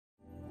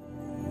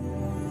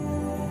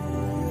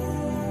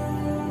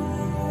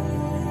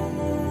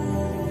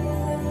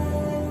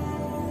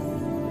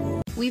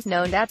We've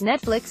known that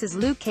Netflix's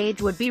Luke Cage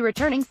would be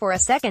returning for a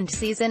second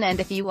season, and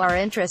if you are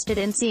interested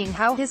in seeing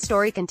how his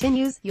story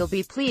continues, you'll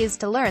be pleased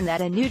to learn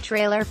that a new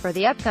trailer for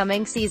the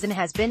upcoming season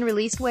has been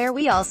released, where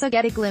we also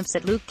get a glimpse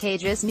at Luke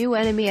Cage's new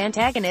enemy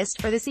antagonist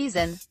for the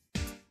season.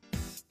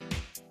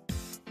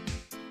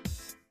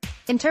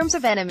 In terms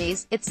of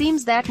enemies, it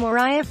seems that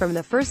Mariah from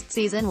the first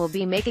season will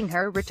be making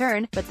her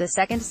return, but the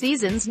second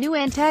season's new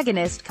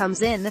antagonist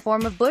comes in the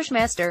form of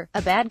Bushmaster,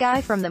 a bad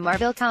guy from the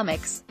Marvel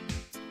comics.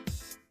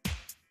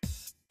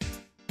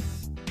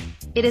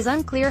 It is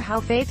unclear how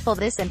faithful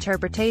this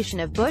interpretation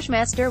of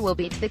Bushmaster will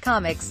be to the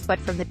comics, but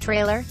from the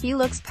trailer, he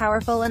looks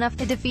powerful enough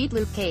to defeat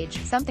Luke Cage,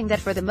 something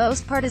that for the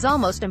most part is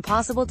almost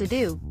impossible to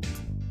do.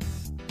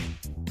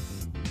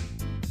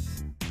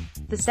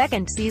 The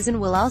second season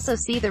will also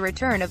see the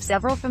return of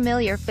several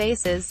familiar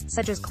faces,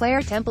 such as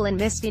Claire Temple and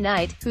Misty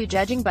Knight, who,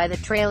 judging by the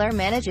trailer,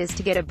 manages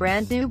to get a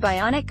brand new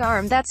bionic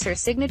arm that's her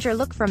signature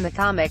look from the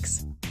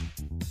comics.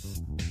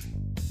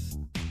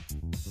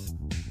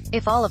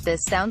 If all of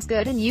this sounds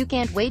good and you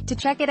can't wait to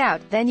check it out,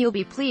 then you'll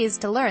be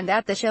pleased to learn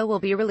that the show will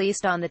be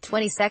released on the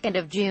 22nd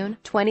of June,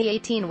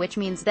 2018, which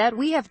means that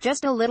we have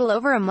just a little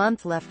over a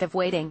month left of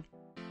waiting.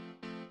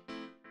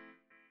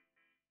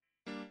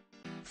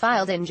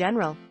 Filed in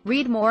general.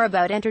 Read more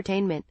about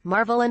entertainment,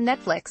 Marvel and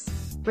Netflix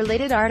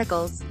related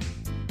articles.